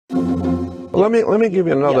let me give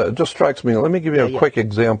you another. It just strikes me. Let me give you a quick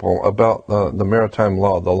example about the maritime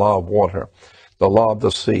law, the law of water, the law of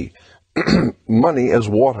the sea. Money is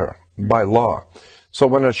water by law. So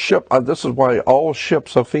when a ship, this is why all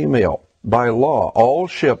ships are female by law. All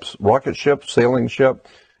ships, rocket ship, sailing ship,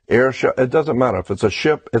 airship, it doesn't matter. If it's a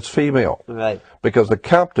ship, it's female. Right. Because the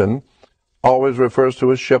captain always refers to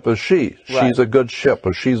his ship as she. Right. She's a good ship,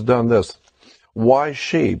 or she's done this. Why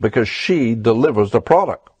she? Because she delivers the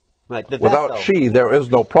product. Right. The Without vessel. she, there is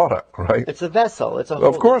no product, right? It's a vessel. It's a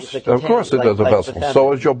Of course it is a vessel.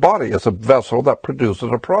 So is your body. It's a vessel that produces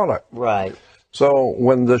a product. Right. So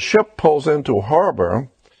when the ship pulls into harbor,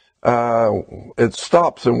 it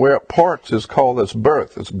stops, and where it parks is called its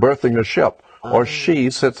berth. It's berthing a ship, or she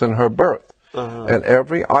sits in her berth. And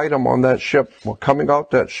every item on that ship, coming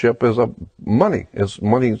out that ship, is money. It's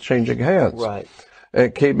money changing hands. Right. And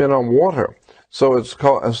it came in on water. So it's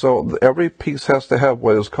called. So every piece has to have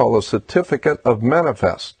what is called a certificate of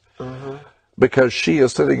manifest, because she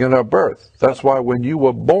is sitting in her berth. That's why when you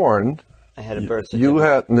were born, I had a birth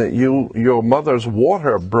certificate. your mother's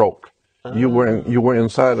water broke. You were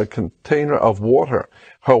inside a container of water.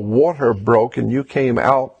 Her water broke, and you came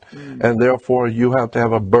out, and therefore you have to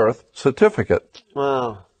have a birth certificate.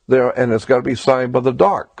 Wow. And it's got to be signed by the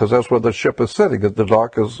dock, because that's where the ship is sitting. The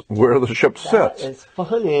dock is where the ship sits. It's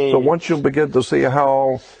funny. So once you begin to see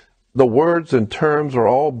how the words and terms are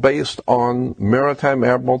all based on maritime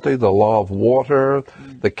admiralty, the law of water,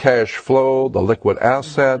 the cash flow, the liquid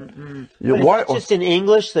asset. But it's just in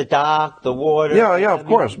English, the dock, the water. Yeah, of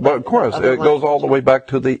course. But of course, it goes all the way back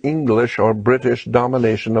to the English or British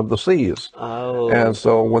domination of the seas. Oh. And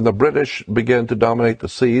so when the British began to dominate the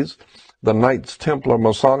seas, the Knights Templar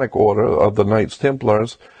Masonic Order of the Knights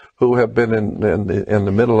Templars, who have been in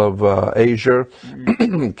the middle of Asia,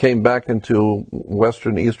 came back into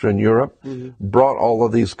Western Eastern Europe, brought all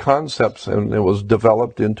of these concepts, and it was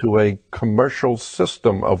developed into a commercial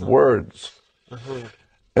system of words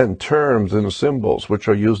and terms and symbols, which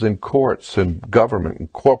are used in courts and government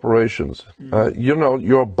and corporations.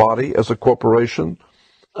 Your body is a corporation.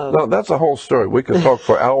 No, that's a whole story. We could talk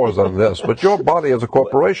for hours on this, but your body is a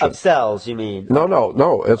corporation. Of cells, you mean?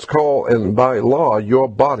 No. It's called, and by law, your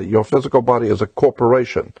body, your physical body is a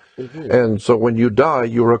corporation. And so when you die,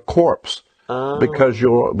 you're a corpse.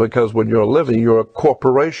 Because when you're living, you're a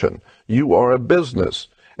corporation. You are a business.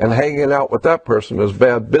 And hanging out with that person is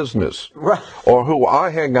bad business. Right. Or who I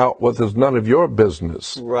hang out with is none of your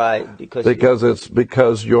business. Right.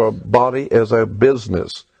 Because your body is a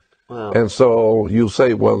business. Wow. And so you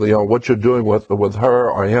say, well, what you're doing with her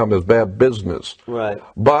or him is bad business. Right.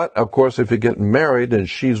 But, of course, if you're getting married and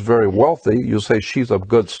she's very wealthy, you say she's of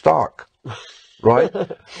good stock. Right?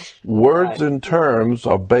 Words and terms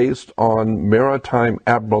are based on maritime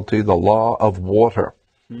admiralty, the law of water.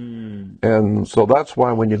 And so that's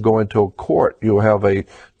why when you go into a court, you have a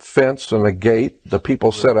fence and a gate. The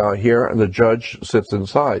people sit out here and the judge sits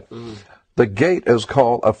inside. The gate is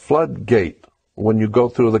called a floodgate. When you go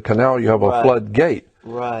through the canal, you have a floodgate.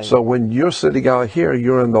 Right. So when you're sitting out here,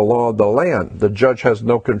 you're in the law of the land. The judge has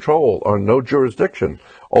no control or no jurisdiction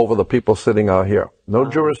over the people sitting out here. No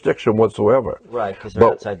jurisdiction whatsoever. Right, because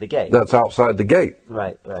they're outside the gate. That's outside the gate.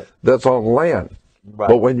 Right. That's on land. Right.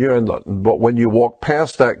 But when you walk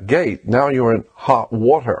past that gate, now you're in hot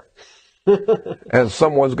water. And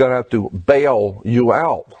someone's going to have to bail you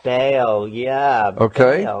out. Bail, yeah.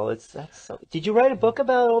 Okay. Bail. Did you write a book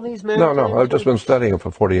about all these men? No. I've just been studying it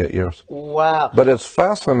for 48 years. Wow. But it's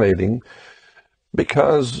fascinating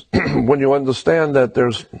because when you understand that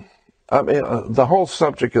the whole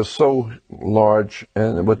subject is so large,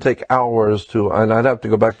 and it would take hours and I'd have to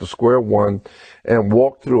go back to square one and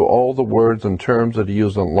walk through all the words and terms that are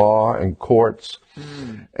used in law and courts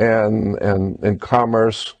and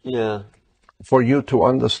commerce. Yeah. For you to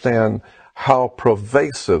understand how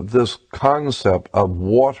pervasive this concept of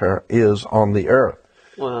water is on the earth.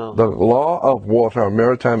 Wow. The law of water,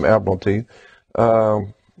 maritime admiralty,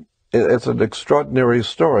 it's an extraordinary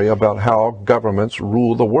story about how governments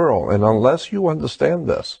rule the world. And unless you understand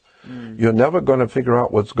this, you're never going to figure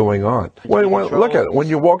out what's going on. Look at it. When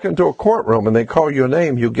you walk into a courtroom and they call your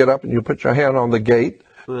name, you get up and you put your hand on the gate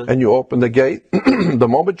and you open the gate. The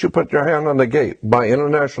moment you put your hand on the gate, by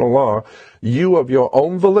international law, you of your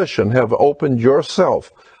own volition have opened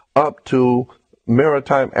yourself up to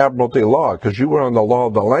maritime admiralty law, because you were on the law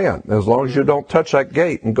of the land. As long as you don't touch that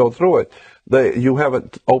gate and go through it, you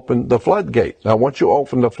haven't opened the floodgate. Now, once you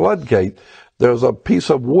open the floodgate, there's a piece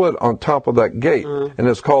of wood on top of that gate, and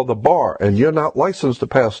it's called the bar, and you're not licensed to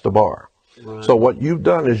pass the bar. Right. So what you've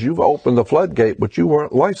done is you've opened the floodgate, but you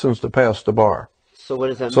weren't licensed to pass the bar. So what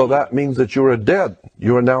does that So mean? that means that you are dead.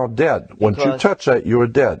 You are now dead. Once you touch that, you are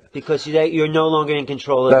dead. Because you're no longer in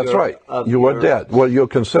control of That's right. You are dead. Well, you're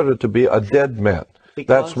considered to be a dead man.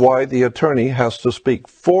 That's why the attorney has to speak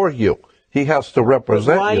for you. He has to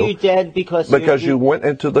represent you. Why are you dead? Because you went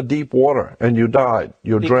into the deep water and you died.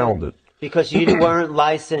 You drowned. Because you weren't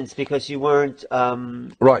licensed. Because you weren't.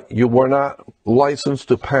 Right. You were not licensed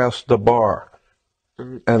to pass the bar.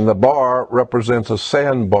 And the bar represents a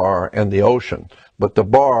sandbar and the ocean. But the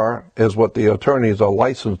bar is what the attorneys are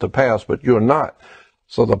licensed to pass, but you're not.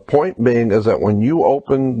 So the point being is that when you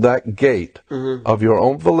open that gate of your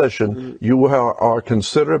own volition, you are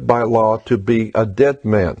considered by law to be a dead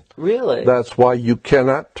man. Really? That's why you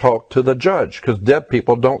cannot talk to the judge, because dead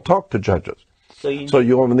people don't talk to judges. So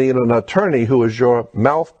you need an attorney who is your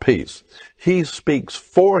mouthpiece. He speaks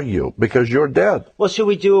for you because you're dead. Well, should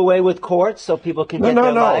we do away with courts so people can get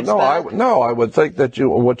their lives back? I would think that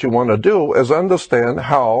what you want to do is understand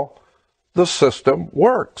how the system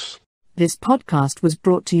works. This podcast was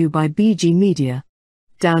brought to you by BG Media.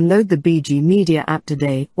 Download the BG Media app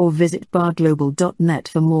today or visit barglobal.net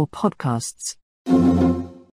for more podcasts.